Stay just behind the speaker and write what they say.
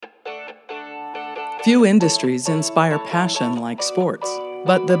Few industries inspire passion like sports,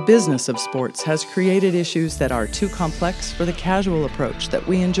 but the business of sports has created issues that are too complex for the casual approach that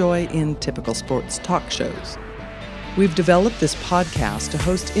we enjoy in typical sports talk shows. We've developed this podcast to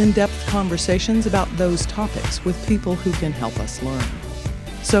host in-depth conversations about those topics with people who can help us learn.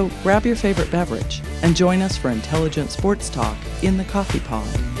 So grab your favorite beverage and join us for intelligent sports talk in the Coffee Pod.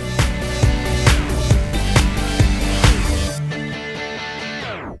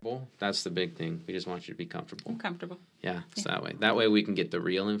 That's the big thing. We just want you to be comfortable. I'm comfortable. Yeah, it's that way. That way we can get the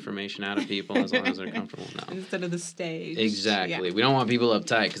real information out of people as long as they're comfortable. No. Instead of the stage. Exactly. Yeah. We don't want people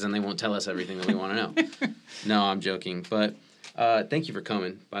uptight because then they won't tell us everything that we want to know. No, I'm joking. But thank you for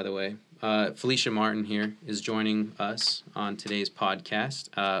coming, by the way. Felicia Martin here is joining us on today's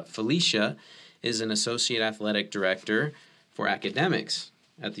podcast. Felicia is an associate athletic director for academics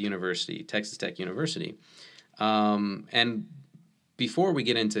at the university, Texas Tech University. And before we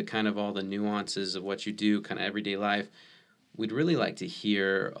get into kind of all the nuances of what you do, kind of everyday life, we'd really like to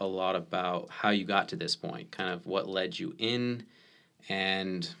hear a lot about how you got to this point, kind of what led you in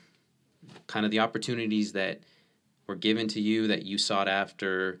and kind of the opportunities that were given to you that you sought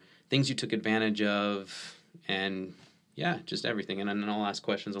after, things you took advantage of, and yeah, just everything. And then I'll ask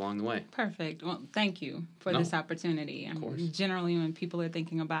questions along the way. Perfect. Well, thank you for this opportunity. Of course. Generally, when people are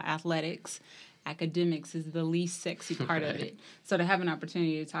thinking about athletics, academics is the least sexy part of it. So to have an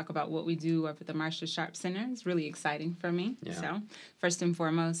opportunity to talk about what we do up at the Marsha Sharp Center is really exciting for me. Yeah. So first and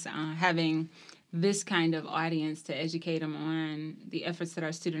foremost, having this kind of audience to educate them on the efforts that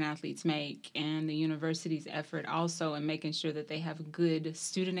our student athletes make and the university's effort also in making sure that they have good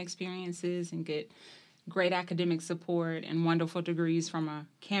student experiences and get great academic support and wonderful degrees from a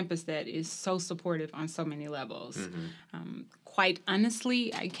campus that is so supportive on so many levels. Mm-hmm. Quite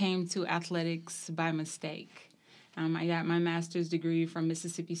honestly, I came to athletics by mistake. I got my master's degree from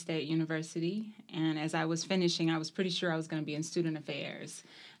Mississippi State University, and as I was finishing, I was pretty sure I was going to be in student affairs,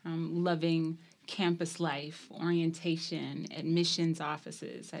 loving campus life, orientation, admissions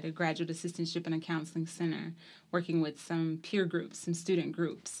offices. I had a graduate assistantship in a counseling center, working with some peer groups, some student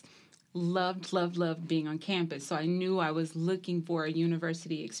groups. Loved being on campus. So I knew I was looking for a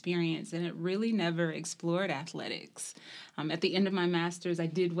university experience, and it really never explored athletics. At the end of my master's, I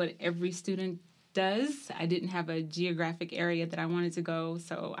did what every student does. I didn't have a geographic area that I wanted to go,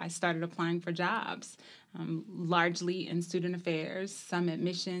 so I started applying for jobs, largely in student affairs, some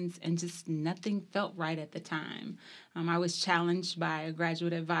admissions, and just nothing felt right at the time. I was challenged by a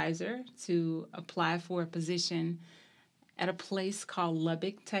graduate advisor to apply for a position at a place called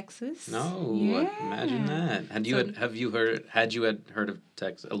Lubbock, Texas. No, yeah. Imagine that. Had you heard of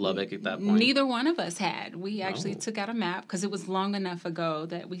Texas, Lubbock at that point? Neither one of us had. We actually took out a map because it was long enough ago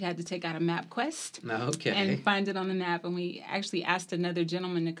that we had to take out a MapQuest and find it on the map. And we actually asked another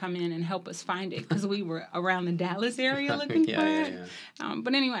gentleman to come in and help us find it because we were around the Dallas area looking for it. Yeah.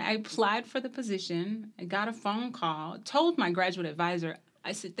 But anyway, I applied for the position. I got a phone call, told my graduate advisor,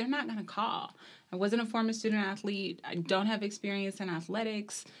 I said, they're not going to call. I wasn't a former student athlete. I don't have experience in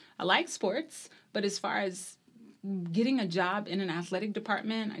athletics. I like sports, but as far as getting a job in an athletic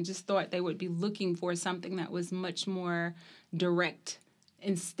department, I just thought they would be looking for something that was much more direct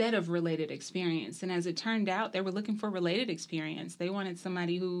instead of related experience. And as it turned out, they were looking for related experience. They wanted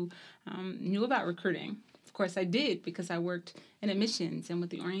somebody who knew about recruiting. Of course, I did because I worked in admissions and with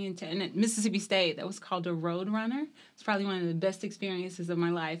the and at Mississippi State, that was called a road runner. It's probably one of the best experiences of my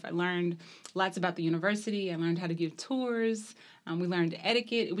life. I learned lots about the university. I learned how to give tours. We learned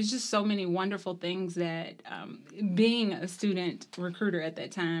etiquette. It was just so many wonderful things that being a student recruiter at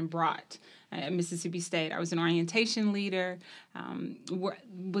that time brought. At Mississippi State, I was an orientation leader,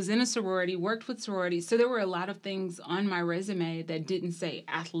 was in a sorority, worked with sororities. So there were a lot of things on my resume that didn't say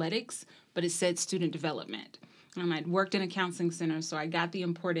athletics, but it said student development. I'd worked in a counseling center, so I got the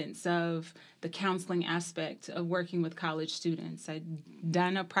importance of the counseling aspect of working with college students. I'd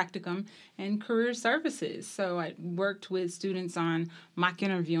done a practicum in career services, so I worked with students on mock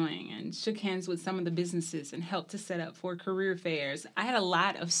interviewing and shook hands with some of the businesses and helped to set up for career fairs. I had a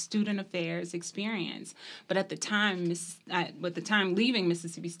lot of student affairs experience, but at the time leaving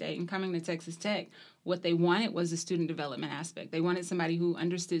Mississippi State and coming to Texas Tech, what they wanted was a student development aspect. They wanted somebody who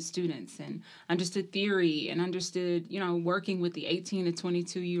understood students and understood theory and understood, working with the 18 to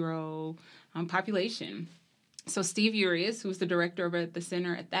 22-year-old population. So Steve Urias, who was the director over at the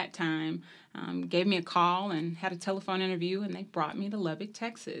center at that time, gave me a call and had a telephone interview, and they brought me to Lubbock,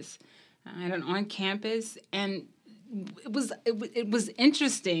 Texas. I had an on-campus, and it was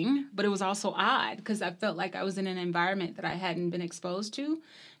interesting, but it was also odd because I felt like I was in an environment that I hadn't been exposed to.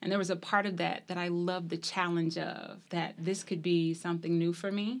 And there was a part of that I loved the challenge of, that this could be something new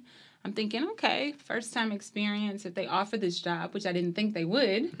for me. I'm thinking, okay, first time experience. If they offer this job, which I didn't think they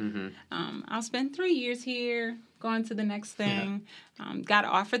would, I'll spend 3 years here, go on to the next thing. Got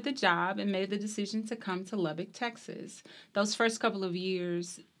offered the job and made the decision to come to Lubbock, Texas. Those first couple of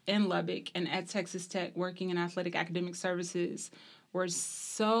years in Lubbock and at Texas Tech working in athletic academic services were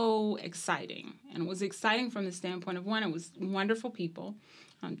so exciting. And it was exciting from the standpoint of, one, it was wonderful people.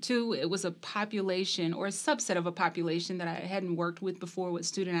 Two, it was a population or a subset of a population that I hadn't worked with before with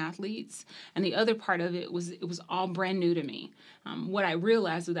student athletes. And the other part of it was all brand new to me. What I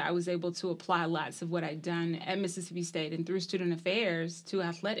realized was that I was able to apply lots of what I'd done at Mississippi State and through student affairs to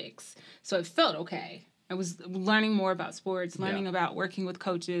athletics. So it felt okay. I was learning more about sports, learning about working with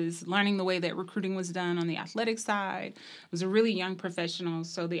coaches, learning the way that recruiting was done on the athletic side. I was a really young professional,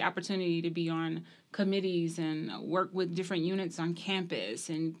 so the opportunity to be on committees and work with different units on campus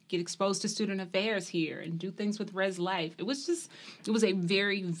and get exposed to student affairs here and do things with Res Life. It was a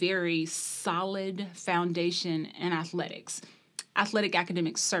very, very solid foundation in athletics. Athletic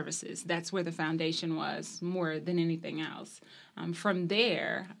academic services, that's where the foundation was more than anything else. From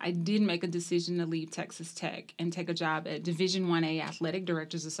there, I did make a decision to leave Texas Tech and take a job at Division 1A Athletic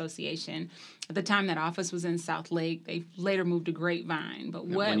Directors Association. At the time, that office was in South Lake. They later moved to Grapevine. But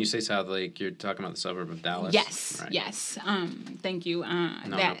when you say South Lake, you're talking about the suburb of Dallas? Yes, right. Yes. Thank you.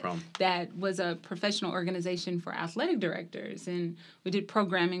 No problem. That was a professional organization for athletic directors, and we did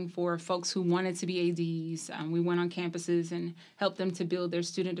programming for folks who wanted to be ADs. We went on campuses and helped them to build their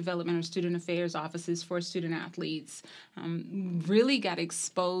student development or student affairs offices for student athletes. Really got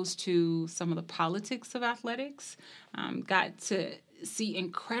exposed to some of the politics of athletics, got to see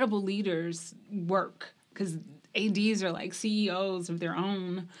incredible leaders work because ADs are like CEOs of their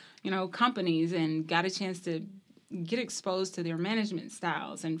own, companies, and got a chance to get exposed to their management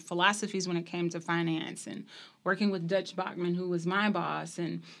styles and philosophies when it came to finance, and working with Dutch Bachman, who was my boss,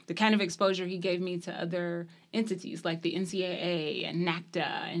 and the kind of exposure he gave me to other entities like the NCAA and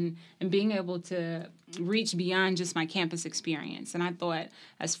NACDA, and being able to reach beyond just my campus experience. And I thought,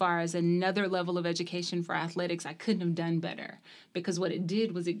 as far as another level of education for athletics, I couldn't have done better, because what it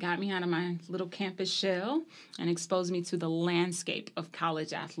did was it got me out of my little campus shell and exposed me to the landscape of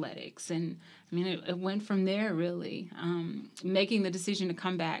college athletics. And it went from there, really. Making the decision to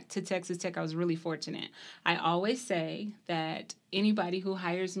come back to Texas Tech, I was really fortunate. I always say that anybody who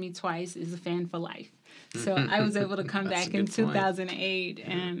hires me twice is a fan for life. So I was able to come back in 2008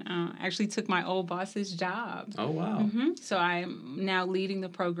 and actually took my old boss's job. Oh, wow. So I'm now leading the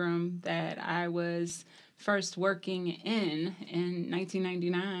program that I was first working in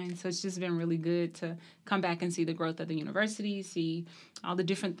 1999. So it's just been really good to come back and see the growth of the university, see all the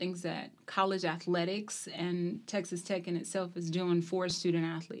different things that college athletics and Texas Tech in itself is doing for student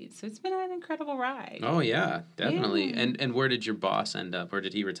athletes. So it's been an incredible ride. Oh, yeah, definitely. Yeah. And where did your boss end up? Or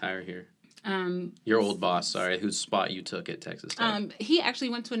did he retire here? Your old boss, sorry, whose spot you took at Texas Tech. He actually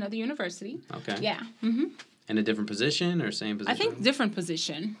went to another university. Okay. Yeah. In a different position or same position? I think different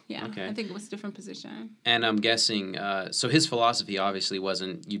position. Yeah. Okay. I think it was different position. And I'm guessing, so his philosophy obviously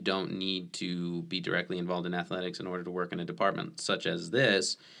wasn't you don't need to be directly involved in athletics in order to work in a department such as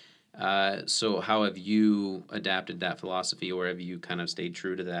this. So how have you adapted that philosophy, or have you kind of stayed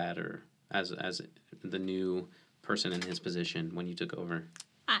true to that, or as the new person in his position when you took over?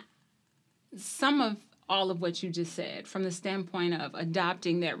 Some of all of what you just said, from the standpoint of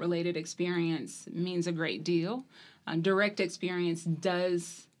adopting that related experience, means a great deal. Direct experience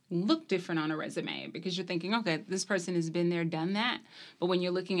does look different on a resume because you're thinking, okay, this person has been there, done that. But when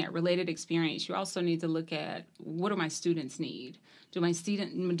you're looking at related experience, you also need to look at, what do my students need? Do my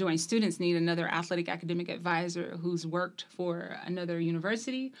students need another athletic academic advisor who's worked for another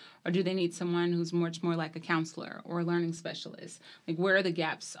university, or do they need someone who's much more like a counselor or a learning specialist? Like, where are the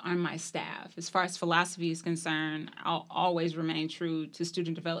gaps on my staff? As far as philosophy is concerned, I'll always remain true to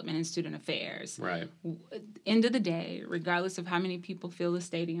student development and student affairs. Right. End of the day, regardless of how many people fill the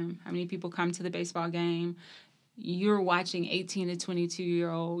stadium, how many people come to the baseball game, you're watching 18 to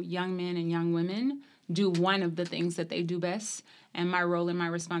 22-year-old young men and young women do one of the things that they do best. And my role and my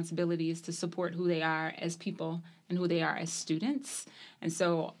responsibility is to support who they are as people and who they are as students. And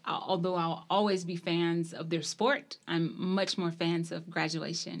so although I'll always be fans of their sport, I'm much more fans of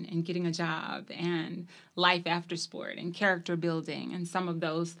graduation and getting a job and life after sport and character building and some of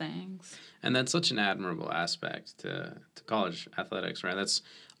those things. And that's such an admirable aspect to college athletics, right? That's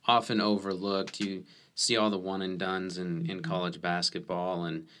often overlooked. You see all the one and dones in college basketball,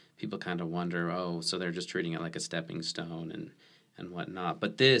 and people kind of wonder, oh, so they're just treating it like a stepping stone and whatnot.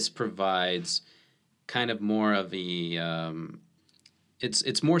 But this provides kind of more of a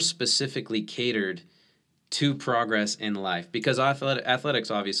it's more specifically catered to progress in life? Because athletics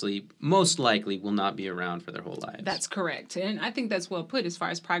obviously most likely will not be around for their whole lives. That's correct. And I think that's well put as far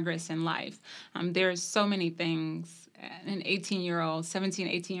as progress in life. There's so many things. An 18-year-old, 17,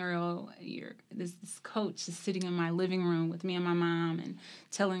 18-year-old, this coach is sitting in my living room with me and my mom and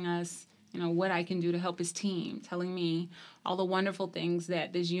telling us, what I can do to help his team, telling me all the wonderful things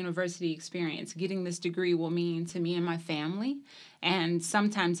that this university experience, getting this degree will mean to me and my family. And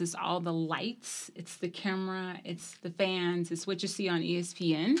sometimes it's all the lights, it's the camera, it's the fans, it's what you see on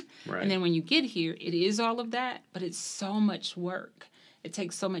ESPN. Right. And then when you get here, it is all of that, but it's so much work. It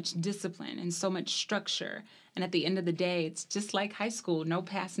takes so much discipline and so much structure. And at the end of the day, it's just like high school, no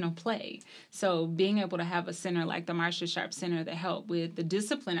pass, no play. So being able to have a center like the Marsha Sharp Center that help with the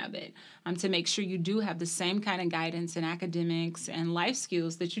discipline of it, to make sure you do have the same kind of guidance in academics and life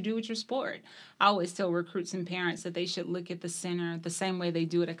skills that you do with your sport. I always tell recruits and parents that they should look at the center the same way they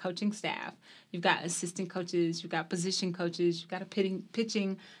do at a coaching staff. You've got assistant coaches, you've got position coaches, you've got a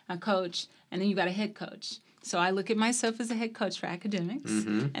pitching coach, and then you've got a head coach. So I look at myself as a head coach for academics,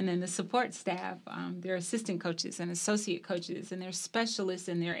 and then the support staff, they're assistant coaches and associate coaches, and they're specialists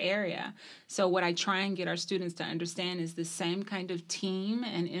in their area. So what I try and get our students to understand is the same kind of team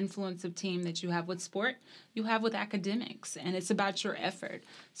and influence of team that you have with sport, you have with academics, and it's about your effort.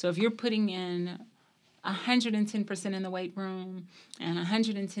 So if you're putting in 110% in the weight room and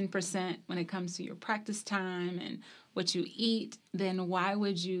 110% when it comes to your practice time and what you eat, then why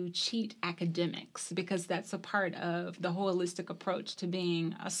would you cheat academics? Because that's a part of the holistic approach to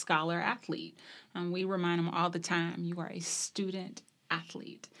being a scholar athlete. We remind them all the time, you are a student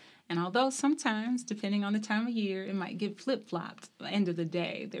athlete. And although sometimes, depending on the time of year, it might get flip-flopped, at the end of the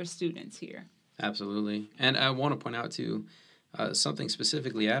day, they're students here. Absolutely. And I want to point out, too, something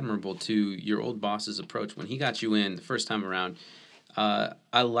specifically admirable to your old boss's approach. When he got you in the first time around,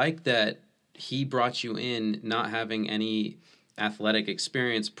 I like that he brought you in not having any athletic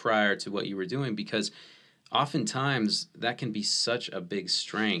experience prior to what you were doing, because oftentimes that can be such a big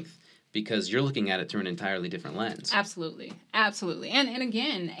strength because you're looking at it through an entirely different lens. Absolutely. Absolutely. And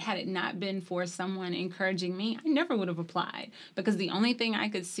again, had it not been for someone encouraging me, I never would have applied, because the only thing I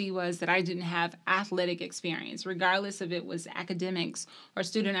could see was that I didn't have athletic experience, regardless if it was academics or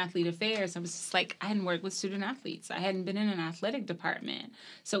student athlete affairs. I was just like, I hadn't worked with student athletes. I hadn't been in an athletic department.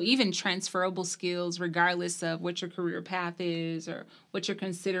 So even transferable skills, regardless of what your career path is or what you're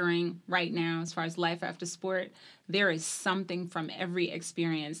considering right now as far as life after sport, there is something from every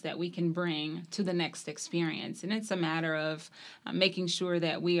experience that we can bring to the next experience. And it's a matter of making sure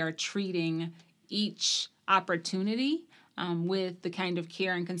that we are treating each opportunity with the kind of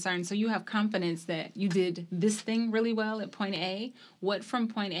care and concern. So you have confidence that you did this thing really well at point A. What from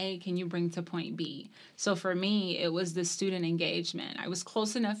point A can you bring to point B? So for me, it was the student engagement. I was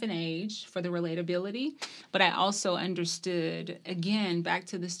close enough in age for the relatability, but I also understood, again, back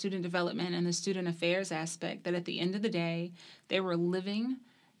to the student development and the student affairs aspect, that at the end of the day, they were living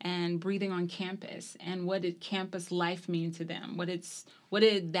and breathing on campus. And what did campus life mean to them? What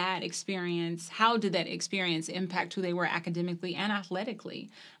did that experience, how did that experience impact who they were academically and athletically?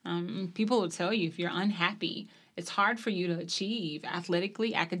 People will tell you if you're unhappy, it's hard for you to achieve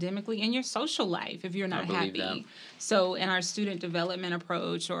athletically, academically, in your social life if you're not happy. That. So in our student development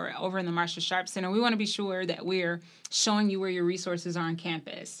approach, or over in the Marsha Sharp Center, we want to be sure that we're showing you where your resources are on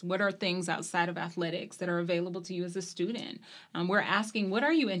campus. What are things outside of athletics that are available to you as a student? We're asking, what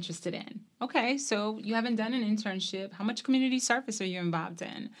are you interested in? Okay, so you haven't done an internship. How much community service are you involved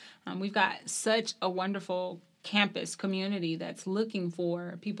in? We've got such a wonderful campus community that's looking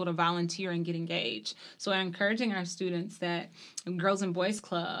for people to volunteer and get engaged. So I'm encouraging our students that Girls and Boys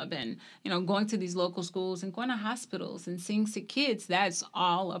Club and, going to these local schools and going to hospitals and seeing sick kids, that's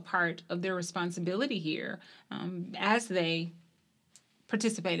all a part of their responsibility here as they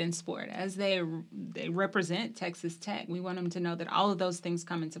participate in sport, as they represent Texas Tech. We want them to know that all of those things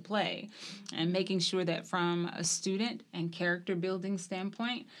come into play, and making sure that from a student and character building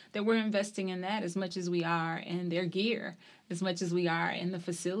standpoint, that we're investing in that as much as we are in their gear, as much as we are in the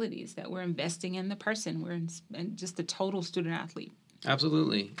facilities, that we're investing in the person. We're in just the total student athlete.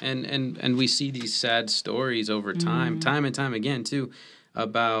 Absolutely. And we see these sad stories over time, time and time again, too,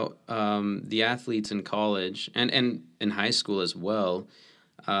 about the athletes in college and in high school as well,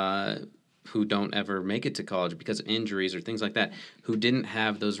 who don't ever make it to college because of injuries or things like that, who didn't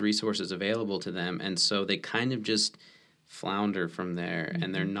have those resources available to them. And so they kind of just flounder from there,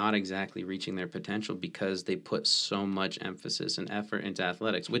 and they're not exactly reaching their potential because they put so much emphasis and effort into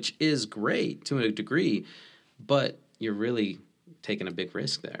athletics, which is great to a degree, but you're really taking a big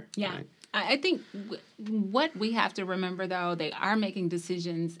risk there. Yeah. Right? I think what we have to remember, though, they are making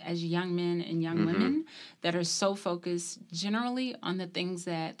decisions as young men and young women that are so focused generally on the things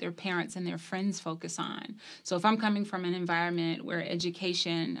that their parents and their friends focus on. So if I'm coming from an environment where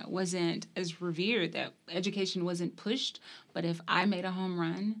education wasn't as revered, that education wasn't pushed, but if I made a home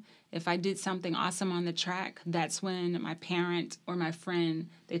run, if I did something awesome on the track, that's when my parent or my friend,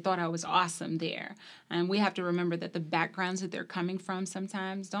 they thought I was awesome there. And we have to remember that the backgrounds that they're coming from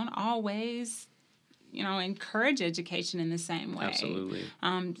sometimes don't always, encourage education in the same way. Absolutely.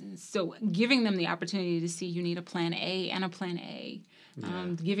 So giving them the opportunity to see you need a plan A and a plan A.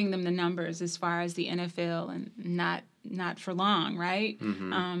 Giving them the numbers as far as the NFL and not for long, right?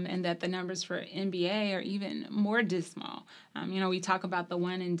 And that the numbers for NBA are even more dismal. We talk about the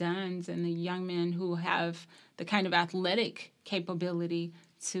one and dones and the young men who have the kind of athletic capability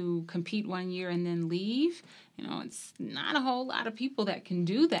to compete one year and then leave. It's not a whole lot of people that can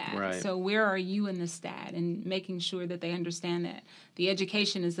do that. Right. So where are you in the stat, and making sure that they understand that the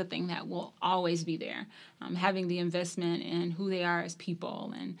education is the thing that will always be there. Having the investment in who they are as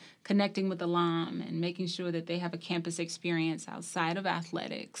people and connecting with alum and making sure that they have a campus experience outside of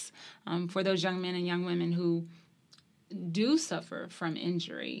athletics. For those young men and young women who do suffer from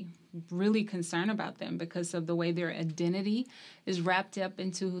injury, really concerned about them because of the way their identity is wrapped up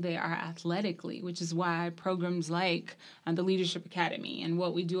into who they are athletically, which is why programs like the Leadership Academy and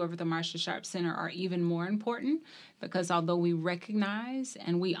what we do over the Marsha Sharp Center are even more important, because although we recognize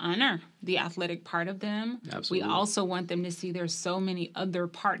and we honor the athletic part of them, Absolutely. We also want them to see there's so many other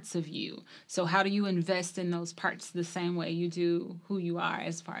parts of you. So how do you invest in those parts the same way you do who you are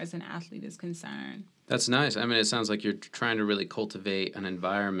as far as an athlete is concerned? That's nice. I mean, it sounds like you're trying to really cultivate an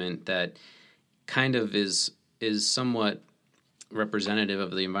environment that kind of is somewhat representative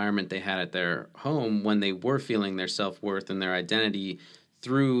of the environment they had at their home when they were feeling their self-worth and their identity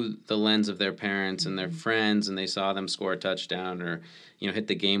through the lens of their parents and their friends, and they saw them score a touchdown or, hit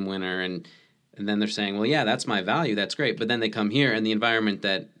the game winner, and then they're saying, well, yeah, that's my value, that's great. But then they come here, and the environment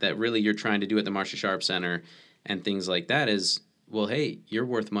that really you're trying to do at the Marsha Sharp Center and things like that is, well, hey, you're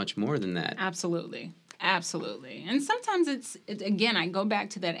worth much more than that. Absolutely. And sometimes it's again, I go back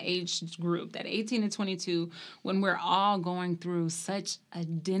to that age group, that 18 to 22, when we're all going through such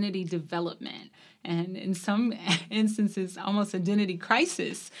identity development. And in some instances, almost identity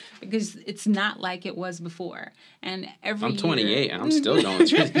crisis, because it's not like it was before. And I'm 28, and I'm still going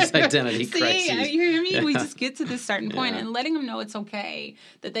through these identity crises. See, you hear me? Yeah. We just get to this certain point and letting them know it's okay,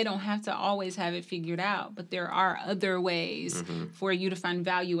 that they don't have to always have it figured out, but there are other ways for you to find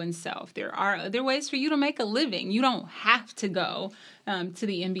value in self. There are other ways for you to make a living. You don't have to go to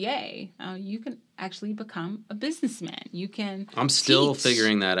the NBA. You can actually become a businessman. You can I'm still teach.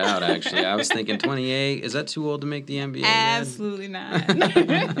 Figuring that out, actually. I was thinking 28, is that too old to make the NBA? Absolutely not.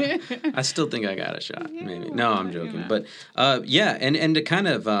 I still think I got a shot, maybe. Yeah, No, I'm joking. But, and to kind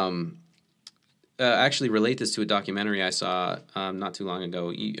of actually relate this to a documentary I saw not too long ago.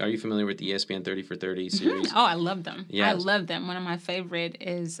 Are you familiar with the ESPN 30 for 30 series? Oh, I love them. Yes. I love them. One of my favorite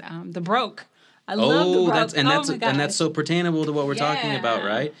is The Broke. I love The Broke. That's so pertainable to what we're talking about,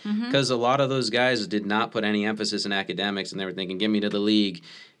 right? Because a lot of those guys did not put any emphasis in academics, and they were thinking, "Get me to the league,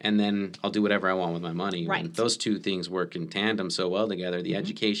 and then I'll do whatever I want with my money." Right. And those two things work in tandem so well together: the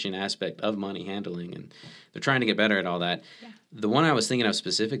education aspect of money handling, and they're trying to get better at all that. Yeah. The one I was thinking of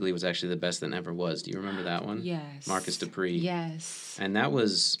specifically was actually The Best That Never Was. Do you remember that one? Yes. Marcus Dupree. Yes. And that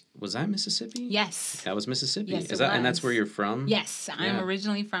was that Mississippi? Yes. That was Mississippi. Yes, And that's where you're from? Yes. I'm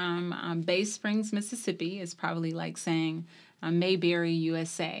originally from Bay Springs, Mississippi. It's probably like saying Mayberry,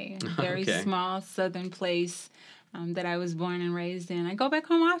 USA. A very small southern place that I was born and raised in. I go back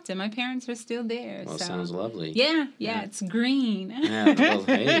home often. My parents are still there. Well, sounds lovely. Yeah, it's green. Yeah, well,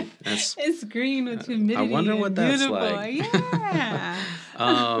 hey, it's green with humidity. I wonder what that's beautiful. like.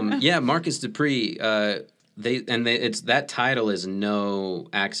 Yeah. Marcus Dupree. It's that title is no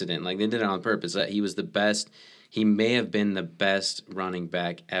accident. Like, they did it on purpose. He was the best. He may have been the best running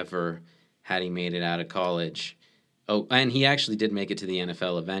back ever had he made it out of college. Oh, and he actually did make it to the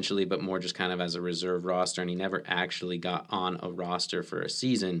NFL eventually, but more just kind of as a reserve roster, and he never actually got on a roster for a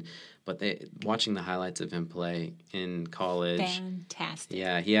season. But watching the highlights of him play in college, fantastic.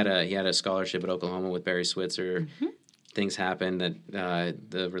 Yeah, he had a scholarship at Oklahoma with Barry Switzer. Things happened that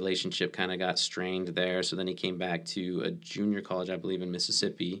the relationship kind of got strained there. So then he came back to a junior college, I believe, in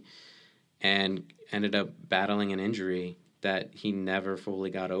Mississippi, and ended up battling an injury that he never fully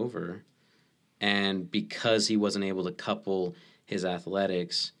got over. And because he wasn't able to couple his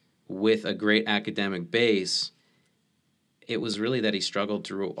athletics with a great academic base, it was really that he struggled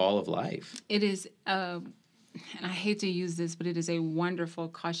through all of life. It is and I hate to use this, but it is a wonderful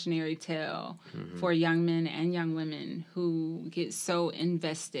cautionary tale for young men and young women who get so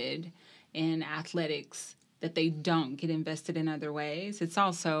invested in athletics that they don't get invested in other ways. It's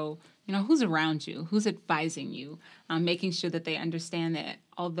also, who's around you, who's advising you, making sure that they understand that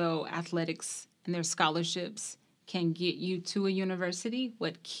although athletics and their scholarships can get you to a university,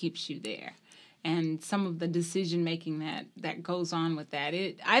 what keeps you there? And some of the decision-making that goes on with that.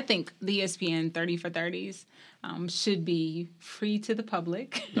 I think the ESPN 30 for 30s should be free to the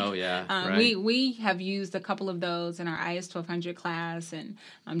public. Oh, yeah, right. We have used a couple of those in our IS 1200 class, and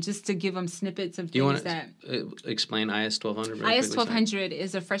just to give them snippets of things that... Do you want to explain IS 1200? IS 1200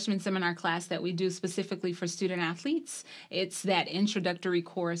 is a freshman seminar class that we do specifically for student athletes. It's that introductory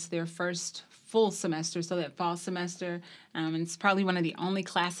course, their first full semester, so that fall semester. And it's probably one of the only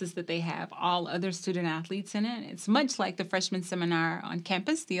classes that they have all other student athletes in it. It's much like the freshman seminar on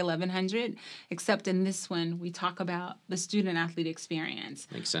campus, the 1100, except in this one, we talk about the student athlete experience.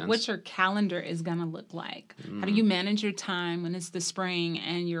 Makes sense. What your calendar is going to look like. How do you manage your time when it's the spring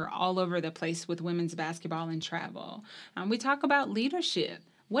and you're all over the place with women's basketball and travel? We talk about leadership.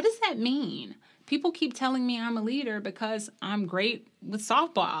 What does that mean? People keep telling me I'm a leader because I'm great with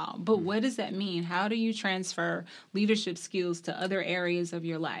softball, but what does that mean? How do you transfer leadership skills to other areas of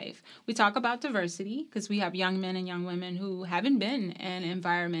your life? We talk about diversity because we have young men and young women who haven't been in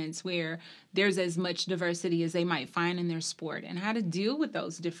environments where there's as much diversity as they might find in their sport, and how to deal with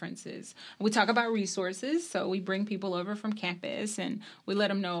those differences. We talk about resources, so we bring people over from campus and we let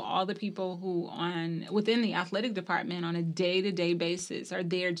them know all the people who within the athletic department on a day-to-day basis are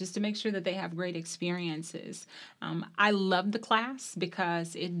there just to make sure that they have great experiences. I love the class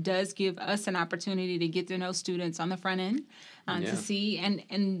because it does give us an opportunity to get to know students on the front end, to see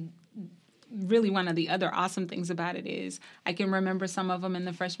and really one of the other awesome things about it is I can remember some of them in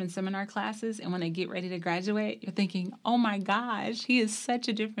the freshman seminar classes, and when they get ready to graduate, you're thinking, oh my gosh, he is such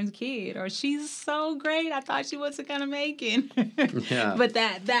a different kid, or she's so great, I thought she wasn't going to make it. Yeah. But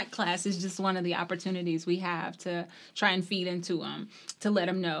that class is just one of the opportunities we have to try and feed into them, to let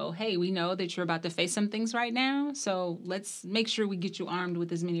them know, hey, we know that you're about to face some things right now, so let's make sure we get you armed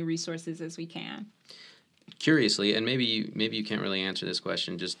with as many resources as we can. Curiously, and maybe you can't really answer this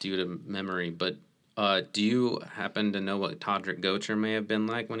question just due to memory, but do you happen to know what Todrick Gocher may have been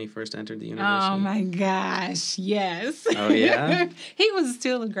like when he first entered the university? Oh, my gosh, yes. Oh, yeah? He was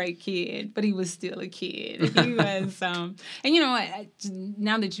still a great kid, but he was still a kid. He was, and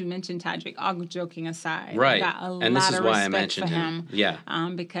now that you mentioned Todrick, all joking aside, right. I got a and lot this is of why respect I mentioned for him. Yeah.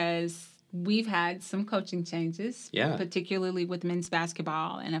 Because we've had some coaching changes, particularly with men's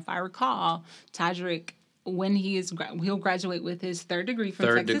basketball. And if I recall, Todrick, when he'll graduate with his third degree from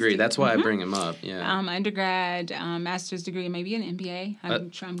Texas. Third degree. That's why I bring him up. Yeah. Undergrad, master's degree, maybe an MBA. I'm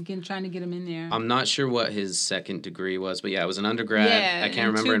trying to get him in there. I'm not sure what his second degree was, but yeah, it was an undergrad. Yeah, I can't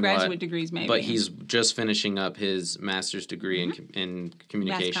remember two in graduate what, degrees maybe. But he's just finishing up his master's degree in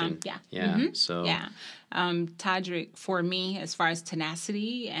communication. Masscom, yeah. Yeah. So. Yeah. Todrick, for me, as far as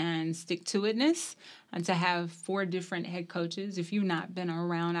tenacity and stick-to-itness, and to have 4 different head coaches, if you've not been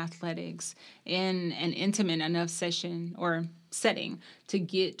around athletics in an intimate enough session or setting to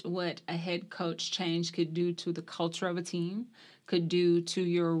get what a head coach change could do to the culture of a team, could do to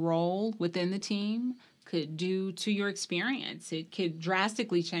your role within the team, could do to your experience. It could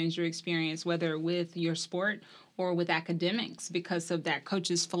drastically change your experience, whether with your sport or with academics, because of that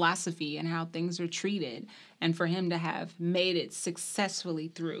coach's philosophy and how things are treated. And for him to have made it successfully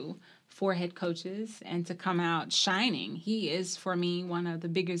through 4 head coaches and to come out shining. He is, for me, one of the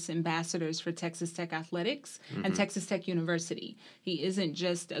biggest ambassadors for Texas Tech athletics and Texas Tech University. He isn't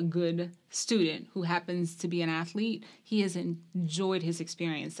just a good student who happens to be an athlete. He has enjoyed his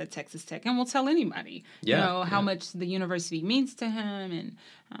experience at Texas Tech and will tell anybody, how much the university means to him. And,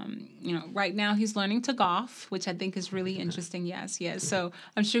 right now he's learning to golf, which I think is really interesting. Yes. So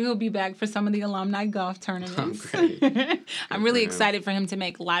I'm sure he'll be back for some of the alumni golf tournaments. Oh, great. I'm really excited for him to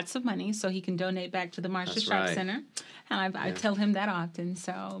make lots of money so he can donate back to the Marsha Sharp Center. And I tell him that often.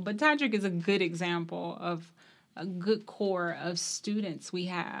 But Todrick is a good example of a good core of students we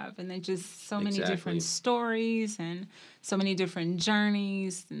have, and they're just so many different stories and so many different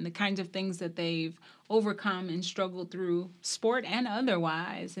journeys and the kinds of things that they've overcome and struggled through, sport and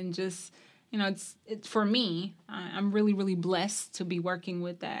otherwise. And just, it's for me, I'm really, really blessed to be working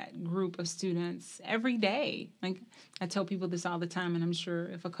with that group of students every day. Like, I tell people this all the time, and I'm sure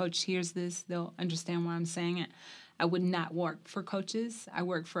if a coach hears this, they'll understand why I'm saying it. I would not work for coaches. I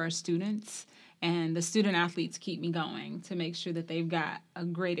work for our students. And the student athletes keep me going to make sure that they've got a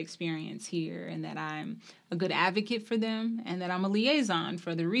great experience here and that I'm a good advocate for them and that I'm a liaison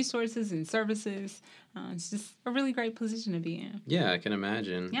for the resources and services. It's just a really great position to be in. Yeah, I can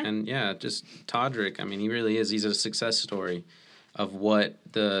imagine. Yeah. And just Todrick, I mean, he really is. He's a success story of what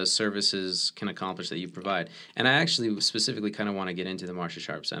the services can accomplish that you provide. And I actually specifically kind of want to get into the Marsha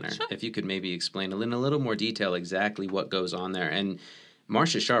Sharp Center. Sure. If you could maybe explain in a little more detail exactly what goes on there. And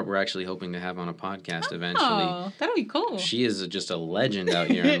Marsha Sharp, we're actually hoping to have on a podcast eventually. Oh, that'll be cool. She is just a legend out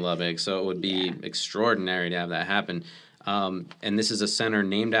here in Lubbock, so it would be extraordinary to have that happen. And this is a center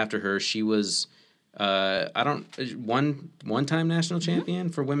named after her. She was... one-time national champion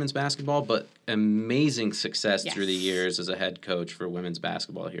for women's basketball, but amazing success through the years as a head coach for women's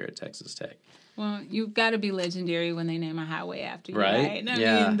basketball here at Texas Tech. Well, you've got to be legendary when they name a highway after you, right?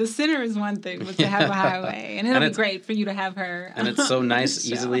 I mean, the center is one thing, but to have a highway, and it'll be great for you to have her. And it's so nice,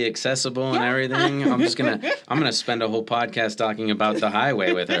 easily accessible and everything. I'm gonna spend a whole podcast talking about the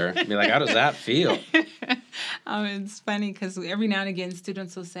highway with her. Be like, how does that feel? It's funny because every now and again,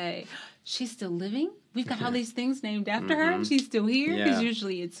 students will say, "She's still living? We've got all these things named after her, and she's still here." Because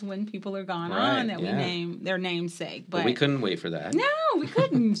usually it's when people are gone on that we name their namesake. But we couldn't wait for that. No, we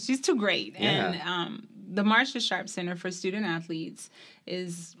couldn't. She's too great. And the Marsha Sharp Center for Student Athletes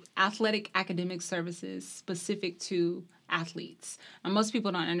is athletic academic services specific to athletes. Most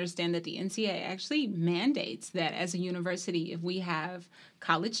people don't understand that the NCAA actually mandates that as a university, if we have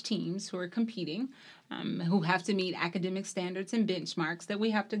college teams who are competing, who have to meet academic standards and benchmarks, that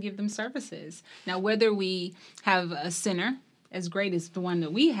we have to give them services. Now, whether we have a center as great as the one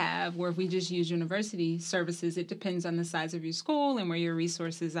that we have, or if we just use university services, it depends on the size of your school and where your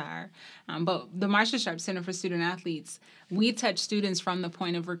resources are. But the Marsha Sharp Center for Student Athletes, we touch students from the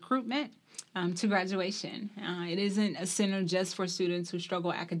point of recruitment to graduation. It isn't a center just for students who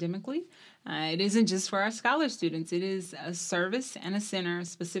struggle academically. It isn't just for our scholar students. It is a service and a center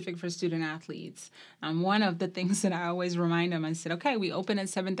specific for student athletes. One of the things that I always remind them, I said, okay, we open at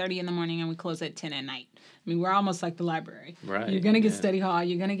 7:30 in the morning and we close at 10 at night. I mean, we're almost like the library. Right. You're going to get study hall.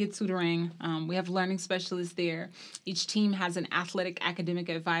 You're going to get tutoring. We have learning specialists there. Each team has an athletic academic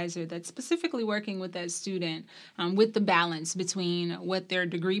advisor that's specifically working with that student with the balance between what their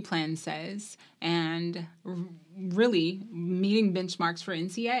degree plan says and really meeting benchmarks for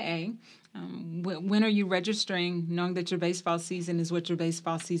NCAA. When are you registering, knowing that your baseball season is what your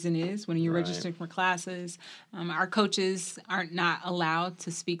baseball season is? When are you registering for classes? Our coaches are not allowed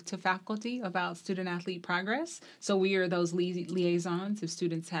to speak to faculty about student-athlete progress, so we are those liaisons if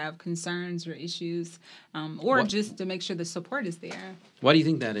students have concerns or issues, just to make sure the support is there. Why do you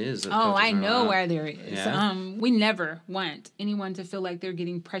think that is? I know why there is. Yeah? We never want anyone to feel like they're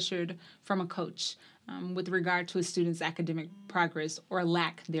getting pressured from a coach with regard to a student's academic progress or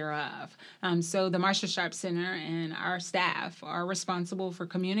lack thereof. So the Marsha Sharp Center and our staff are responsible for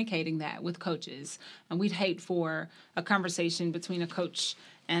communicating that with coaches. We'd hate for a conversation between a coach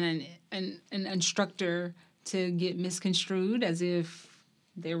and an instructor to get misconstrued as if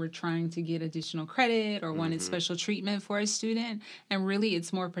they were trying to get additional credit or wanted special treatment for a student. And really,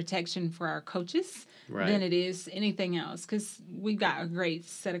 it's more protection for our coaches than it is anything else. Because we've got a great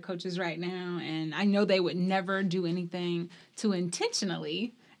set of coaches right now, and I know they would never do anything to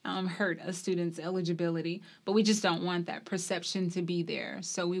intentionally hurt a student's eligibility, but we just don't want that perception to be there.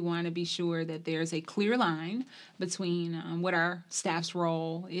 So we want to be sure that there's a clear line between what our staff's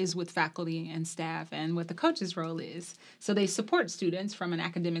role is with faculty and staff and what the coach's role is. So they support students from an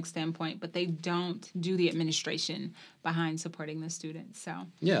academic standpoint, but they don't do the administration behind supporting the students. So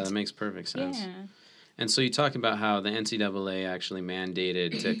yeah, that makes perfect sense. Yeah. And so you talk about how the NCAA actually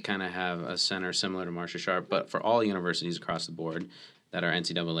mandated to kind of have a center similar to Marsha Sharp, but for all universities across the board that are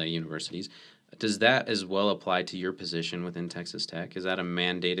NCAA universities. Does that as well apply to your position within Texas Tech? Is that a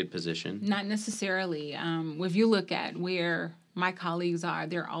mandated position? Not necessarily. If you look at where my colleagues are,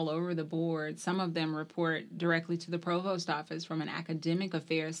 they're all over the board. Some of them report directly to the provost office from an academic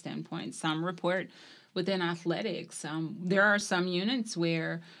affairs standpoint. Some report within athletics. There are some units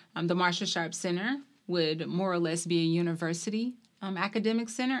where the Marsha Sharp Center would more or less be a university academic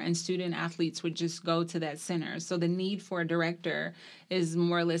center, and student athletes would just go to that center. So the need for a director is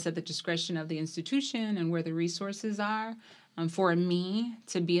more or less at the discretion of the institution and where the resources are. For me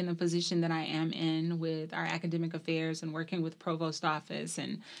to be in the position that I am in with our academic affairs and working with provost office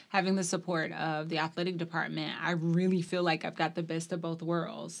and having the support of the athletic department, I really feel like I've got the best of both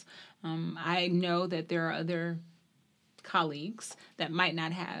worlds. I know that there are other colleagues that might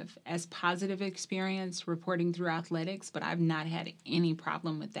not have as positive experience reporting through athletics, but I've not had any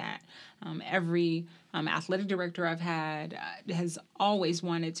problem with that. Every athletic director I've had has always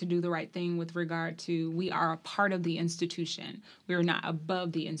wanted to do the right thing with regard to we are a part of the institution. We are not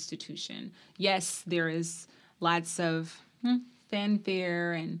above the institution. Yes, there is lots of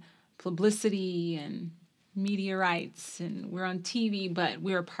fanfare and publicity and media rights, and we're on TV, but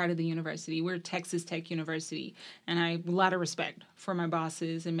we're a part of the university. We're Texas Tech University, and I have a lot of respect for my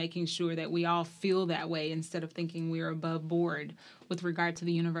bosses and making sure that we all feel that way instead of thinking we're above board with regard to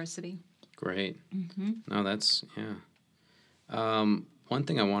the university. Great. Mm-hmm. No, that's, one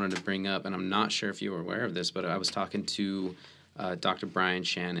thing I wanted to bring up, and I'm not sure if you were aware of this, but I was talking to Dr. Brian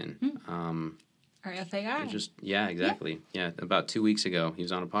Shannon. Our FAI. Yeah, exactly. Yeah, about 2 weeks ago, he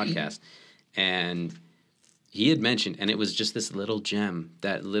was on a podcast, and he had mentioned, and it was just this little gem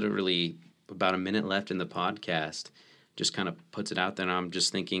that literally about a minute left in the podcast just kind of puts it out there. And I'm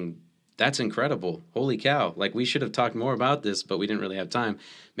just thinking, that's incredible. Holy cow. Like, we should have talked more about this, but we didn't really have time.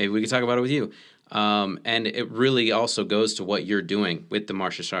 Maybe we could talk about it with you. And it really also goes to what you're doing with the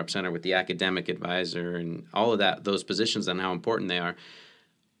Marsha Sharp Center, with the academic advisor and all of that, those positions and how important they are.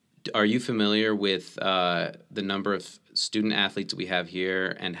 Are you familiar with the number of student athletes we have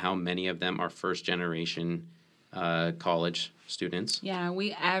here and how many of them are first-generation college students? Yeah,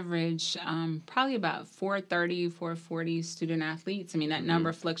 we average probably about 430, 440 student athletes. I mean, that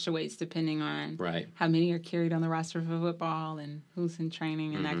number fluctuates depending on how many are carried on the roster for football and who's in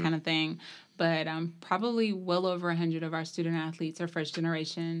training and that kind of thing. But probably well over 100 of our student athletes are first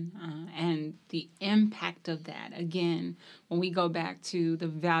generation. And the impact of that, again, when we go back to the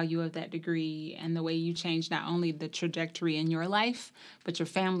value of that degree and the way you change not only the trajectory in your life, but your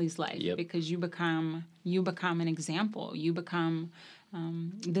family's life, because you become an example. You become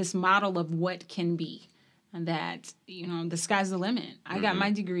this model of what can be. And that, the sky's the limit. I got my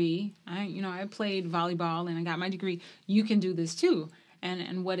degree. I played volleyball and I got my degree. You can do this too.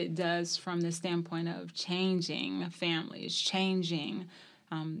 And what it does from the standpoint of changing families, changing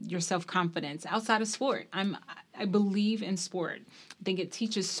your self-confidence outside of sport. I believe in sport. I think it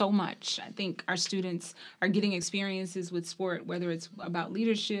teaches so much. I think our students are getting experiences with sport, whether it's about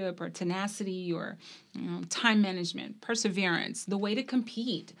leadership or tenacity or time management, perseverance, the way to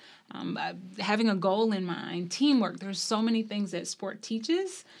compete, having a goal in mind, teamwork. There's so many things that sport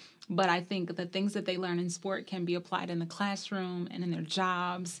teaches. But I think the things that they learn in sport can be applied in the classroom and in their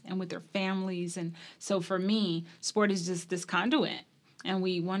jobs and with their families. And so for me, sport is just this conduit. And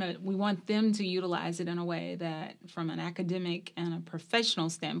we want them to utilize it in a way that, from an academic and a professional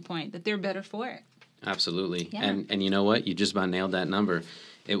standpoint, that they're better for it. Absolutely. Yeah. And you know what? You just about nailed that number.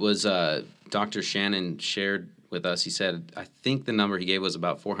 It was Dr. Shannon shared with us. He said, I think the number he gave was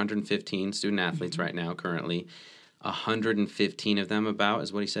about 415 student athletes right now currently. 115 of them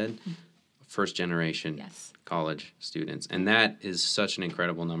is what he said, first generation college students. And that is such an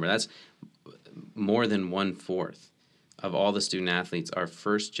incredible number. That's more than 1/4 of all the student athletes are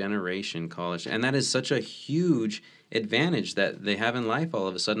first generation college. And that is such a huge advantage that they have in life all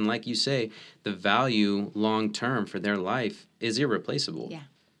of a sudden. Like you say, the value long term for their life is irreplaceable. Yeah,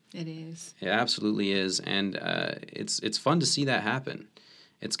 it is. It absolutely is. And it's fun to see that happen.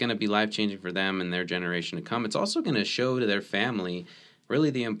 It's going to be life-changing for them and their generation to come. It's also going to show to their family really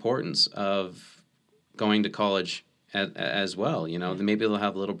the importance of going to college as well. Maybe they'll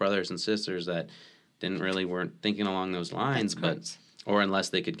have little brothers and sisters that weren't thinking along those lines, or unless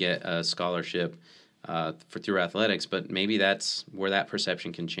they could get a scholarship through athletics. But maybe that's where that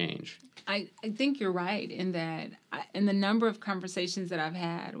perception can change. I think you're right in that, in the number of conversations that I've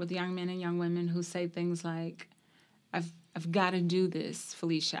had with young men and young women who say things like, I've got to do this,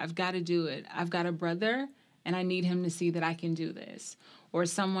 Felicia. I've got to do it. I've got a brother, and I need him to see that I can do this. Or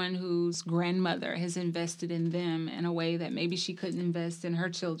someone whose grandmother has invested in them in a way that maybe she couldn't invest in her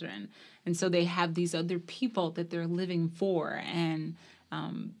children. And so they have these other people that they're living for and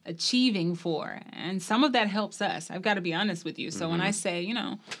achieving for. And some of that helps us. I've got to be honest with you. So when I say,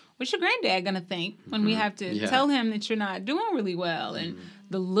 what's your granddad going to think when we have to tell him that you're not doing really well? And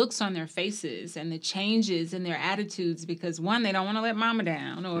the looks on their faces and the changes in their attitudes because, one, they don't want to let mama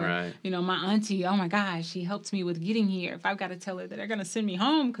down. Or, my auntie, oh, my gosh, she helped me with getting here. If I've got to tell her that they're going to send me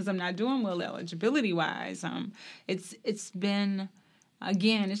home because I'm not doing well eligibility-wise, it's been,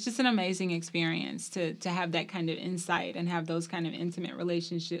 again, it's just an amazing experience to have that kind of insight and have those kind of intimate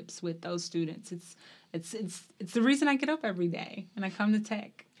relationships with those students. It's the reason I get up every day and I come to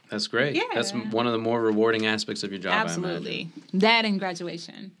Tech. That's great. Yeah. That's one of the more rewarding aspects of your job, Absolutely. I imagine. That and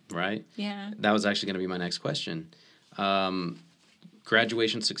graduation. Right? Yeah. That was actually going to be my next question.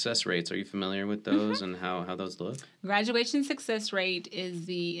 graduation success rates, are you familiar with those and how those look? Graduation success rate is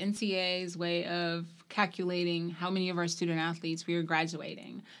the NCAA's way of calculating how many of our student athletes we are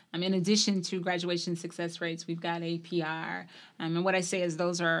graduating. In addition to graduation success rates, we've got APR. And what I say is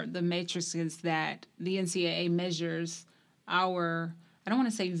those are the matrices that the NCAA measures our, I don't want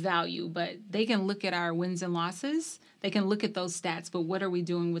to say value, but they can look at our wins and losses. They can look at those stats, but what are we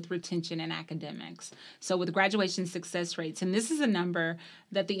doing with retention and academics? So with graduation success rates, and this is a number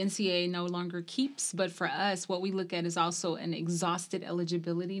that the NCAA no longer keeps, but for us, what we look at is also an exhausted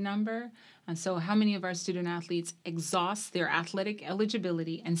eligibility number. And so how many of our student athletes exhaust their athletic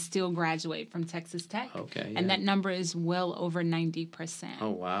eligibility and still graduate from Texas Tech? Okay. Yeah. And that number is well over 90%. Oh,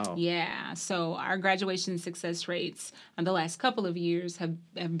 wow. Yeah. So our graduation success rates in the last couple of years have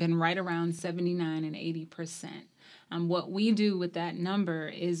been right around 79 and 80%. What we do with that number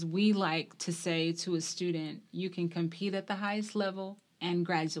is we like to say to a student, you can compete at the highest level and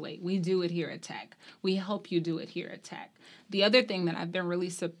graduate. We do it here at Tech. We help you do it here at Tech. The other thing that I've been really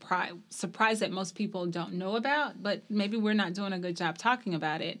surprised that most people don't know about, but maybe we're not doing a good job talking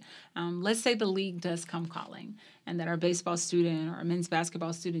about it. Let's say the league does come calling and that our baseball student or our men's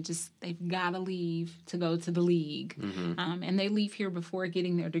basketball student they've got to leave to go to the league. Mm-hmm. And they leave here before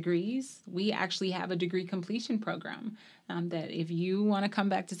getting their degrees. We actually have a degree completion program that if you want to come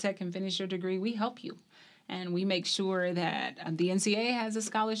back to Tech and finish your degree, we help you. And we make sure that the NCAA has a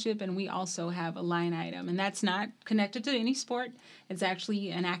scholarship, and we also have a line item. And that's not connected to any sport. It's actually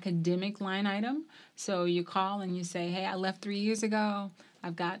an academic line item. So you call and you say, hey, I left 3 years ago.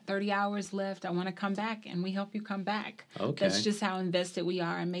 I've got 30 hours left. I want to come back, and we help you come back. Okay. That's just how invested we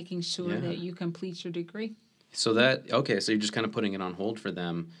are in making sure that you complete your degree. So so you're just kind of putting it on hold for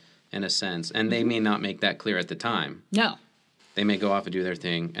them in a sense. And they may not make that clear at the time. No. They may go off and do their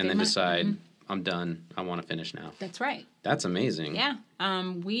thing and then decide, I'm done. I want to finish now. That's right. That's amazing. Yeah.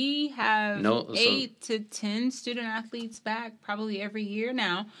 We have 8 to 10 student athletes back probably every year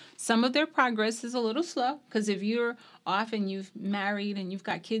now. Some of their progress is a little slow because if you're off and you've married and you've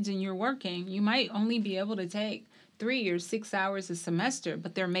got kids and you're working, you might only be able to take 3 or 6 hours a semester,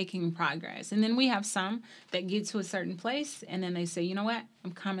 but they're making progress. And then we have some that get to a certain place and then they say, you know what?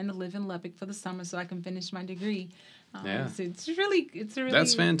 I'm coming to live in Lubbock for the summer so I can finish my degree. So it's a really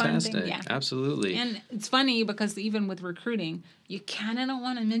that's fantastic. Fun thing. Yeah. Absolutely. And it's funny because even with recruiting, you kind of don't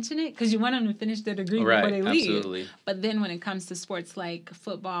want to mention it because you want them to finish their degree before they leave. Absolutely. But then when it comes to sports like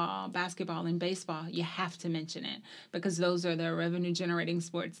football, basketball, and baseball, you have to mention it because those are the revenue-generating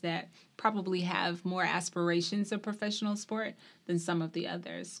sports that probably have more aspirations of professional sport than some of the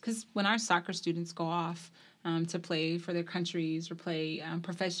others. Because when our soccer students go off to play for their countries or play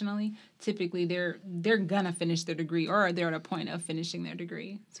professionally, typically they're gonna finish their degree or they're at a point of finishing their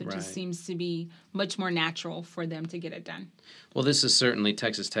degree. So it just seems to be much more natural for them to get it done. Well, this is certainly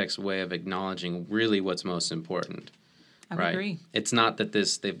Texas Tech's way of acknowledging really what's most important. I would agree. It's not that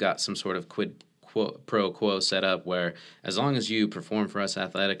they've got some sort of quid pro quo set up where as long as you perform for us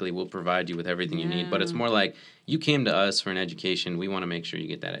athletically, we'll provide you with everything you need. But it's more like you came to us for an education. We want to make sure you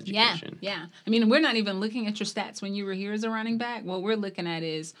get that education. Yeah. I mean, we're not even looking at your stats when you were here as a running back. What we're looking at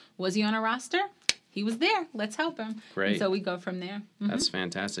is, was he on a roster? He was there. Let's help him. Great. And so we go from there. Mm-hmm. That's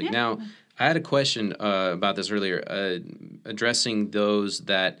fantastic. Yeah. Now, I had a question about this earlier, addressing those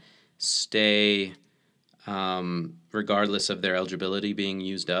that stay regardless of their eligibility being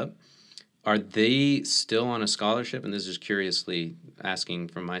used up. Are they still on a scholarship? And this is curiously asking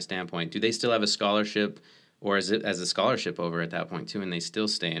from my standpoint. Do they still have a scholarship, or is it as a scholarship over at that point too, and they still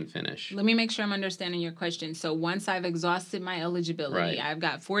stay and finish? Let me make sure I'm understanding your question. So once I've exhausted my eligibility, I've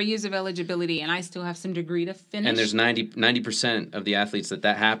got 4 years of eligibility, and I still have some degree to finish? And there's 90% of the athletes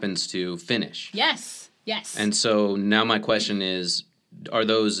that happens to finish. Yes. And so now my question is, are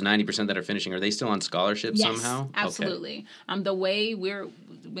those 90% that are finishing, are they still on scholarship somehow? Absolutely. Okay. The way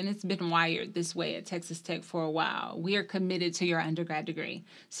when it's been wired this way at Texas Tech for a while, we are committed to your undergrad degree.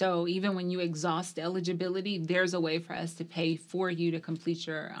 So even when you exhaust eligibility, there's a way for us to pay for you to complete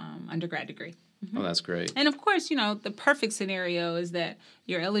your undergrad degree. Mm-hmm. Oh, that's great. And of course, the perfect scenario is that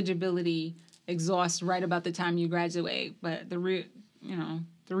your eligibility exhausts right about the time you graduate. But the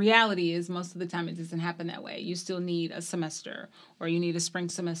reality is most of the time it doesn't happen that way. You still need a semester or you need a spring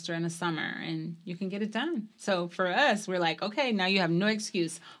semester and a summer, and you can get it done. So for us, we're like, okay, now you have no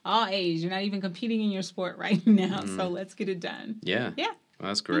excuse. All A's. You're not even competing in your sport right now, so let's get it done. Yeah. Well,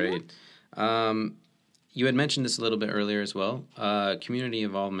 that's great. Mm-hmm. You had mentioned this a little bit earlier as well. Community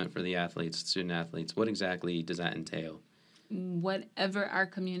involvement for the athletes, student athletes. What exactly does that entail? Whatever our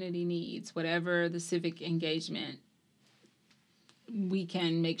community needs, whatever the civic engagement, we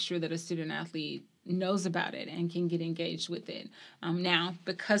can make sure that a student athlete knows about it and can get engaged with it. Now,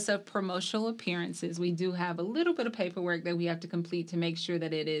 because of promotional appearances, we do have a little bit of paperwork that we have to complete to make sure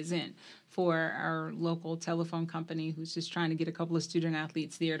that it isn't for our local telephone company who's just trying to get a couple of student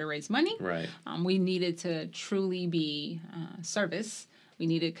athletes there to raise money. Right. We needed to truly be service. We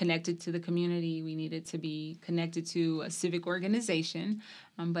needed connected to the community. We needed to be connected to a civic organization.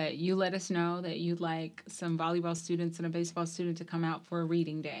 But you let us know that you'd like some volleyball students and a baseball student to come out for a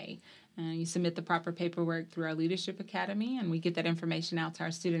reading day. You submit the proper paperwork through our Leadership Academy, and we get that information out to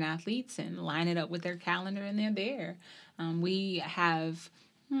our student athletes and line it up with their calendar, and they're there. We have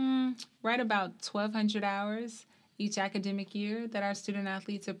right about 1,200 hours each academic year that our student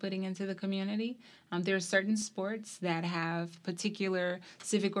athletes are putting into the community. There are certain sports that have particular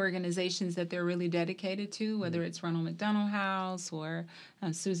civic organizations that they're really dedicated to, whether it's Ronald McDonald House or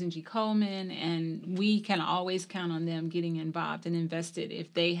Susan G. Coleman, and we can always count on them getting involved and invested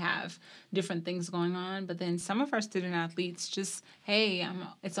if they have different things going on. But then some of our student athletes just, hey,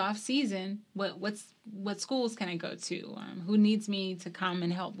 it's off season. What schools can I go to? Who needs me to come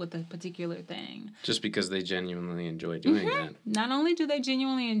and help with a particular thing? Just because they genuinely enjoy doing that. Not only do they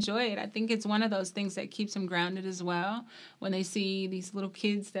genuinely enjoy it, I think it's one of those things that keeps them grounded as well. When they see these little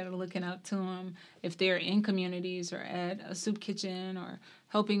kids that are looking up to them, if they're in communities or at a soup kitchen or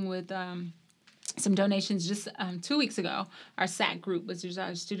helping with some donations. Just 2 weeks ago, our SAC group, which is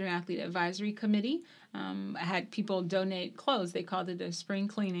our Student Athlete Advisory Committee, had people donate clothes. They called it a spring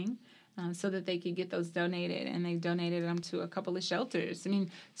cleaning. So that they could get those donated, and they donated them to a couple of shelters. I mean,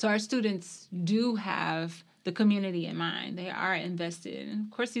 so our students do have the community in mind. They are invested. And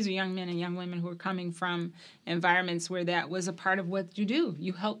of course, these are young men and young women who are coming from environments where that was a part of what you do.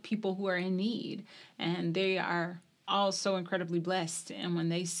 You help people who are in need, and they are all so incredibly blessed. And when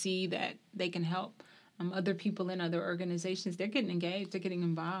they see that they can help other people in other organizations, they're getting engaged, they're getting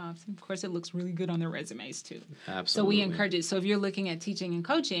involved. And of course, it looks really good on their resumes, too. Absolutely. So we encourage it. So if you're looking at teaching and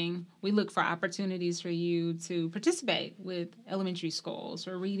coaching, we look for opportunities for you to participate with elementary schools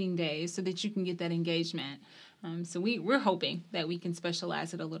or reading days so that you can get that engagement. So we're hoping that we can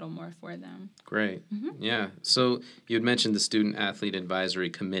specialize it a little more for them. Great. Mm-hmm. Yeah. So you had mentioned the Student Athlete Advisory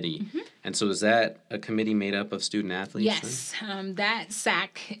Committee. Mm-hmm. And so is that a committee made up of student athletes? Yes. That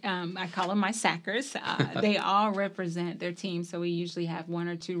SAC, I call them my SACers. They all represent their team. So we usually have one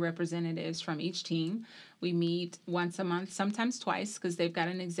or two representatives from each team. We meet once a month, sometimes twice, because they've got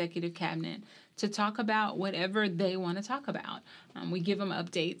an executive cabinet to talk about whatever they want to talk about. We give them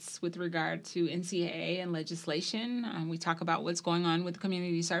updates with regard to NCAA and legislation. We talk about what's going on with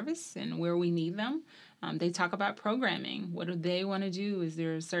community service and where we need them. They talk about programming. What do they want to do? Is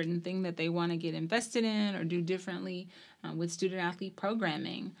there a certain thing that they want to get invested in or do differently with student-athlete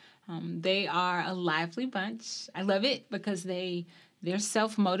programming? They are a lively bunch. I love it because they're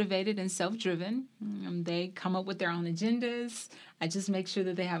self-motivated and self-driven. They come up with their own agendas. I just make sure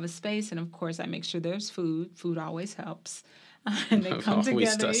that they have a space. And, of course, I make sure there's food. Food always helps. And they come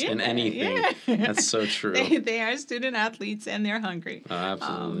always together. Does in anything. Yeah. That's so true. They are student athletes and they're hungry. Oh,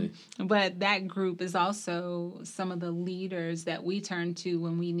 absolutely. But that group is also some of the leaders that we turn to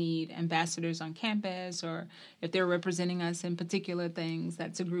when we need ambassadors on campus or if they're representing us in particular things.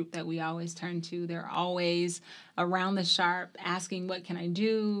 That's a group that we always turn to. They're always around the sharp asking, what can I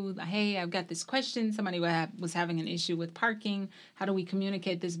do? Hey, I've got this question. Somebody was having an issue with parking. How do we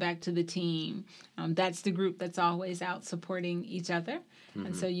communicate this back to the team? That's the group that's always out supporting each other. Mm-hmm.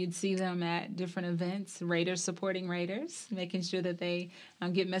 And so you'd see them at different events, Raiders supporting Raiders, making sure that they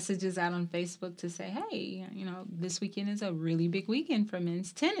get messages out on Facebook to say, hey, this weekend is a really big weekend for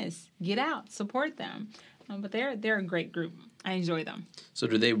men's tennis. Get out, support them. But they're a great group. I enjoy them. So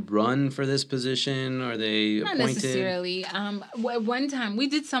do they run for this position? Or are they appointed? Not necessarily. One time, we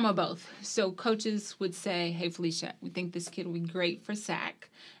did some of both. So coaches would say, hey, Felicia, we think this kid will be great for SAC.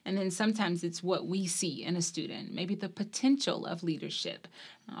 And then sometimes it's what we see in a student, maybe the potential of leadership.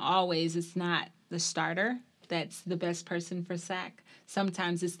 Always it's not the starter that's the best person for SAC.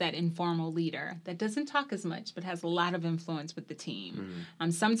 Sometimes it's that informal leader that doesn't talk as much but has a lot of influence with the team.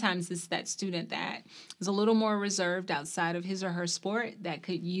 Mm-hmm. Sometimes it's that student that is a little more reserved outside of his or her sport that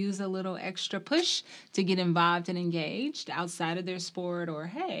could use a little extra push to get involved and engaged outside of their sport or,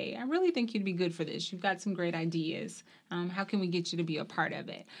 hey, I really think you'd be good for this. You've got some great ideas. How can we get you to be a part of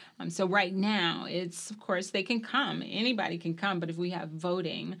it? So right now, it's, of course, they can come. Anybody can come, but if we have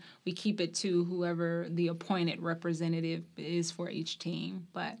voting, we keep it to whoever the appointed representative is for each team.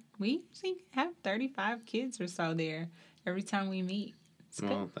 But we usually have 35 kids or so there every time we meet.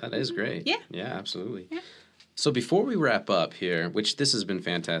 Well, that is great. Yeah. Yeah, absolutely. Yeah. So before we wrap up here, which this has been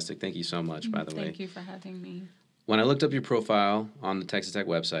fantastic. Thank you so much, by the way. Thank you for having me. When I looked up your profile on the Texas Tech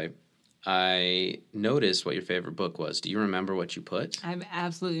website, I noticed what your favorite book was. Do you remember what you put? I have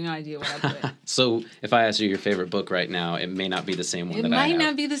absolutely no idea what I put. So if I ask you your favorite book right now, it may not be the same one that I have. It might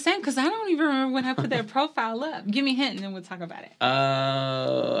not be the same because I don't even remember when I put that profile up. Give me a hint and then we'll talk about it.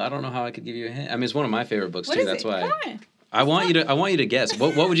 I don't know how I could give you a hint. I mean, it's one of my favorite books, too. That's why. Come on. I want you to guess.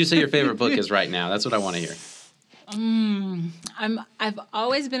 What would you say your favorite book is right now? That's what I want to hear. I've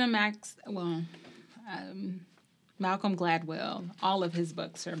always been a Malcolm Gladwell. All of his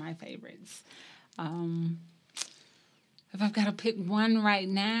books are my favorites. If I've got to pick one right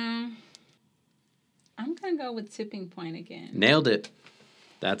now, I'm going to go with Tipping Point again. Nailed it.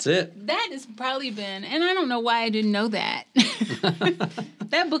 That's it. That has probably been, and I don't know why I didn't know that.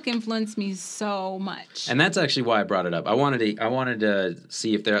 That book influenced me so much. And that's actually why I brought it up. I wanted to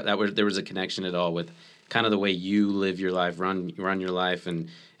see if there was a connection at all with kind of the way you live your life, run your life, and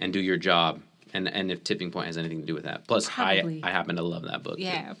do your job. And if Tipping Point has anything to do with that. Plus, I happen to love that book.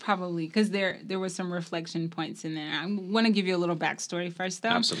 Yeah, probably. Because there were some reflection points in there. I want to give you a little backstory first, though.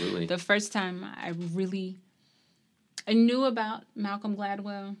 Absolutely. The first time I knew about Malcolm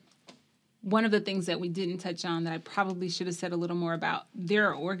Gladwell, one of the things that we didn't touch on that I probably should have said a little more about, there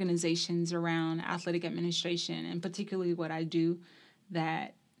are organizations around athletic administration, and particularly what I do,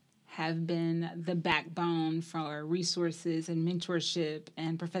 that have been the backbone for resources and mentorship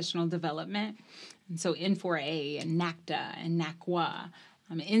and professional development. And so N4A and NACDA and NACWA.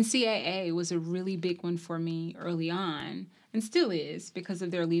 NCAA was a really big one for me early on, and still is, because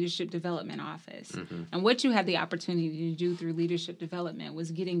of their leadership development office. Mm-hmm. And what you had the opportunity to do through leadership development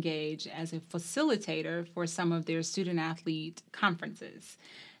was get engaged as a facilitator for some of their student-athlete conferences.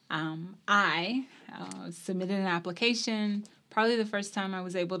 I submitted an application. Probably the first time I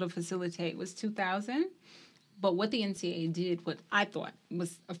was able to facilitate was 2000. But what the NCAA did, what I thought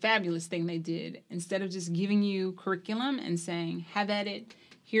was a fabulous thing they did, instead of just giving you curriculum and saying, have at it,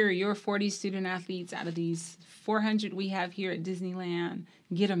 here are your 40 student athletes out of these 400 we have here at Disneyland,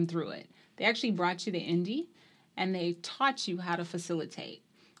 get them through it. They actually brought you to Indy, and they taught you how to facilitate.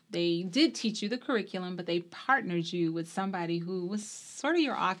 They did teach you the curriculum, but they partnered you with somebody who was sort of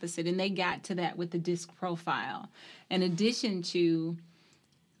your opposite, and they got to that with the DISC profile. In addition to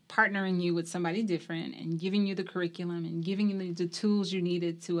partnering you with somebody different and giving you the curriculum and giving you the tools you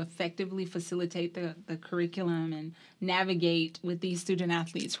needed to effectively facilitate the curriculum and navigate with these student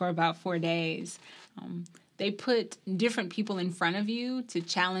athletes for about 4 days, they put different people in front of you to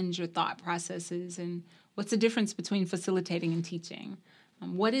challenge your thought processes. And what's the difference between facilitating and teaching?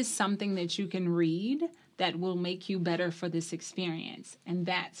 What is something that you can read that will make you better for this experience? And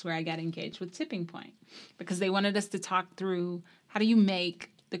that's where I got engaged with Tipping Point, because they wanted us to talk through, how do you make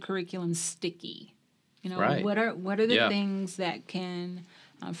the curriculum sticky? Right. What are the things that can,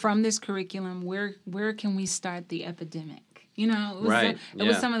 from this curriculum, where can we start the epidemic? It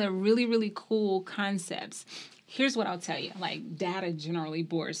was some of the really, really cool concepts. Here's what I'll tell you. Like, data generally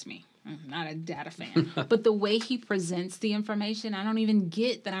bores me. I'm not a data fan. But the way he presents the information, I don't even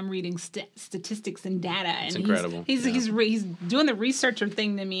get that I'm reading statistics and data. And it's incredible. He's doing the researcher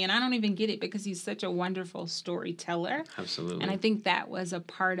thing to me, and I don't even get it because he's such a wonderful storyteller. Absolutely. And I think that was a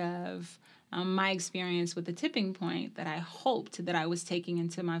part of my experience with the Tipping Point that I hoped that I was taking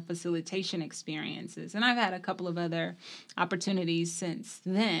into my facilitation experiences. And I've had a couple of other opportunities since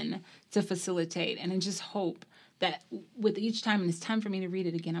then to facilitate, and I just hope that with each time, and it's time for me to read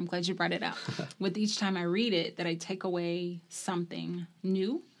it again, I'm glad you brought it up, with each time I read it, that I take away something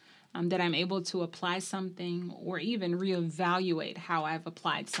new, that I'm able to apply something or even reevaluate how I've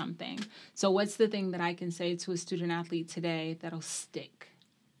applied something. So what's the thing that I can say to a student athlete today that'll stick?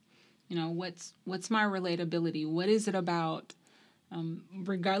 What's my relatability? What is it about,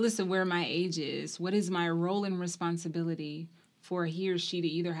 regardless of where my age is, what is my role and responsibility for he or she to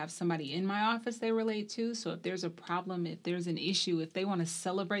either have somebody in my office they relate to? So if there's a problem, if there's an issue, if they want to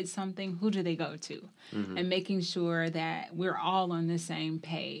celebrate something, who do they go to? Mm-hmm. And making sure that we're all on the same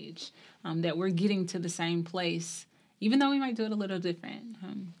page, that we're getting to the same place, even though we might do it a little different.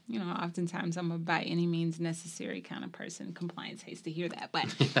 Oftentimes I'm a by any means necessary kind of person. Compliance hates to hear that, but,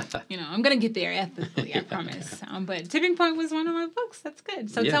 I'm going to get there ethically, I promise. But Tipping Point was one of my books. That's good.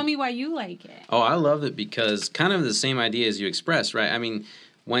 So tell me why you like it. Oh, I love it because kind of the same idea as you expressed, right? I mean,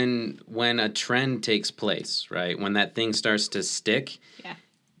 when a trend takes place, right, when that thing starts to stick,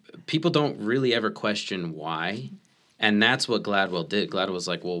 people don't really ever question why. And that's what Gladwell did. Gladwell was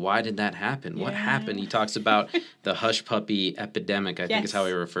like, well, why did that happen? Yeah. What happened? He talks about the hush puppy epidemic, I think is how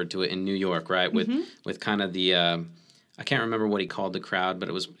he referred to it, in New York, right? With kind of the I can't remember what he called the crowd, but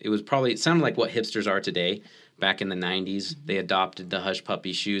it sounded like what hipsters are today. Back in the 90s, they adopted the Hush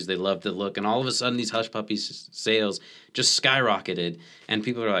Puppy shoes. They loved the look. And all of a sudden, these Hush Puppy sales just skyrocketed. And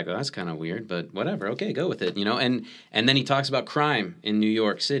people are like, oh, that's kind of weird, but whatever. Okay, go with it, you know? And then he talks about crime in New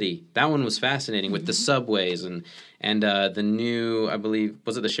York City. That one was fascinating with the subways and the new, I believe,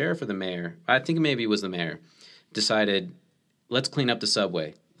 was it the sheriff or the mayor? I think maybe it was the mayor. Decided, let's clean up the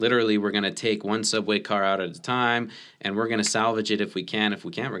subway. Literally, we're going to take one subway car out at a time, and we're going to salvage it if we can. If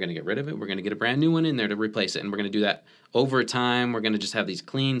we can't, we're going to get rid of it. We're going to get a brand new one in there to replace it, and we're going to do that over time. We're going to just have these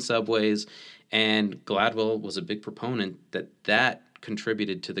clean subways. And Gladwell was a big proponent that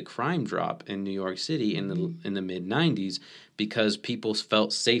contributed to the crime drop in New York City in the mid-'90s because people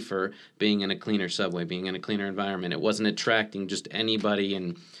felt safer being in a cleaner subway, being in a cleaner environment. It wasn't attracting just anybody,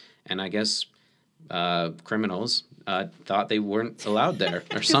 and I guess criminals thought they weren't allowed there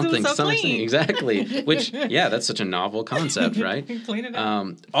or something. Exactly. Which, yeah, that's such a novel concept, right? Clean it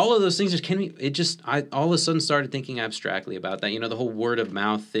up. All of those things I all of a sudden started thinking abstractly about that. You know, the whole word of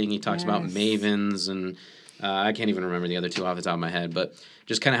mouth thing. He talks about mavens and I can't even remember the other two off the top of my head, but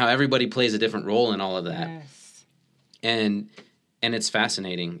just kind of how everybody plays a different role in all of that. Yes. And it's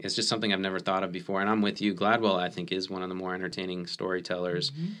fascinating. It's just something I've never thought of before. And I'm with you. Gladwell, I think, is one of the more entertaining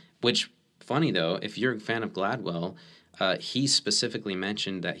storytellers, which, funny though, if you're a fan of Gladwell, he specifically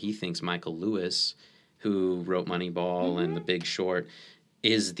mentioned that he thinks Michael Lewis, who wrote Moneyball and The Big Short,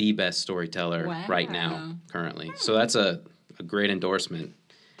 is the best storyteller right now, currently. So that's a great endorsement.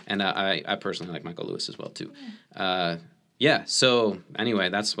 And I personally like Michael Lewis as well, too. So anyway,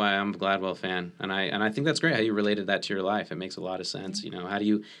 that's why I'm a Gladwell fan. And I think that's great how you related that to your life. It makes a lot of sense. You know, how do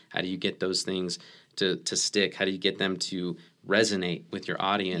you get those things to stick? How do you get them to resonate with your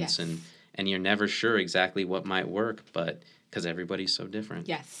audience? Yes. And you're never sure exactly what might work, but because everybody's so different.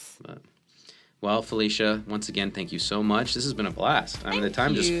 Yes. Well, Felicia, once again, thank you so much. This has been a blast. I mean, the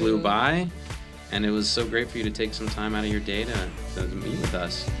time just flew by, and it was so great for you to take some time out of your day to meet with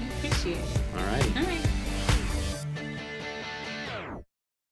us. I appreciate it. All right.